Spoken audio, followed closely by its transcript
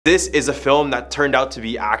This is a film that turned out to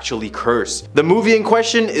be actually cursed. The movie in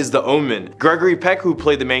question is The Omen. Gregory Peck, who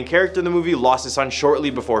played the main character in the movie, lost his son shortly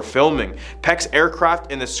before filming. Peck's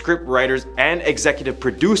aircraft and the script writers and executive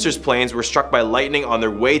producers' planes were struck by lightning on their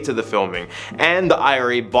way to the filming, and the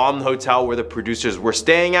IRA bombed the hotel where the producers were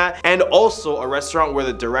staying at, and also a restaurant where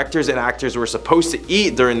the directors and actors were supposed to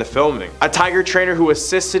eat during the filming. A tiger trainer who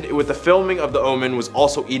assisted with the filming of The Omen was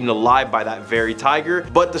also eaten alive by that very tiger,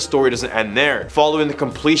 but the story doesn't end there. Following the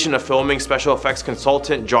completion of filming, special effects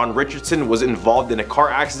consultant John Richardson was involved in a car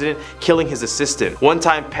accident, killing his assistant. One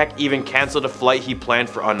time, Peck even cancelled a flight he planned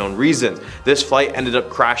for unknown reasons. This flight ended up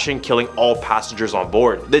crashing, killing all passengers on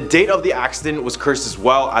board. The date of the accident was cursed as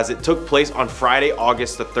well, as it took place on Friday,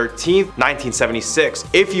 August the 13th, 1976.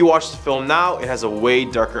 If you watch the film now, it has a way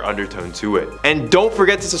darker undertone to it. And don't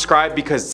forget to subscribe because